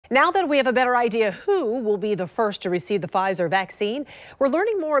Now that we have a better idea who will be the first to receive the Pfizer vaccine, we're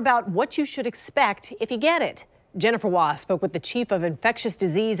learning more about what you should expect if you get it. Jennifer Waugh spoke with the chief of infectious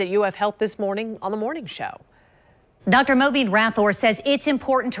disease at UF Health this morning on the morning show. Dr. Rathore says it's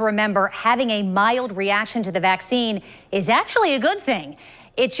important to remember having a mild reaction to the vaccine is actually a good thing.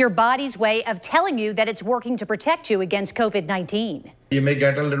 It's your body's way of telling you that it's working to protect you against COVID-19. You may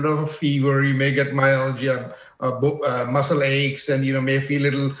get a little of a fever, you may get myalgia, muscle aches, and may feel a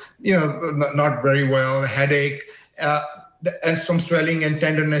little, not very well, headache, and some swelling and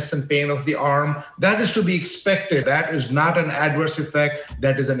tenderness and pain of the arm. That is to be expected. That is not an adverse effect.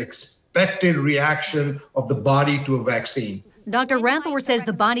 That is an expected reaction of the body to a vaccine. Dr. Rathore says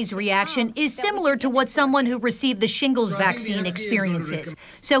the body's reaction is similar to what someone who received the shingles vaccine experiences,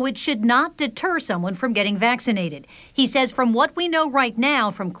 so it should not deter someone from getting vaccinated. He says from what we know right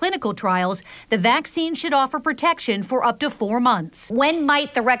now from clinical trials, the vaccine should offer protection for up to 4 months. When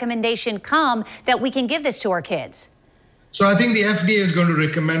might the recommendation come that we can give this to our kids? So I think the FDA is going to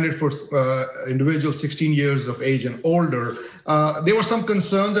recommend it for individuals 16 years of age and older. There were some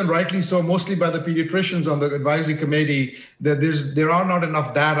concerns, and rightly so, mostly by the pediatricians on the advisory committee, that there are not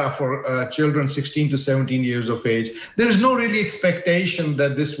enough data for children 16 to 17 years of age. There is no really expectation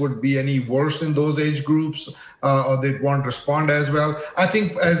that this would be any worse in those age groups, or they won't respond as well. I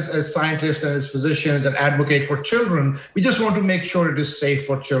think as scientists and as physicians and advocate for children, we just want to make sure it is safe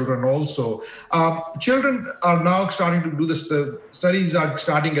for children also. Children are now starting to do this. The studies are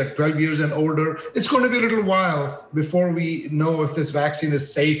starting at 12 years and older. It's going to be a little while before we know if this vaccine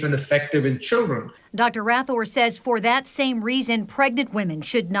is safe and effective in children. Dr. Rathore says for that same reason, pregnant women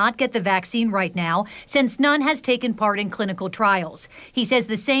should not get the vaccine right now, since none has taken part in clinical trials. He says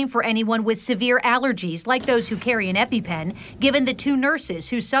the same for anyone with severe allergies, like those who carry an EpiPen, given the 2 nurses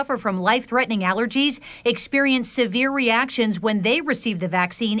who suffer from life-threatening allergies experienced severe reactions when they received the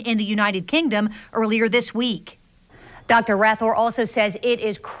vaccine in the United Kingdom earlier this week. Dr. Rathore also says it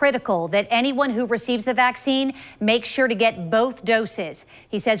is critical that anyone who receives the vaccine make sure to get both doses.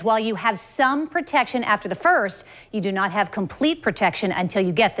 He says while you have some protection after the first, you do not have complete protection until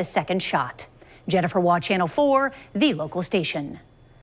you get the second shot. Jennifer Waugh, Channel 4, the local station.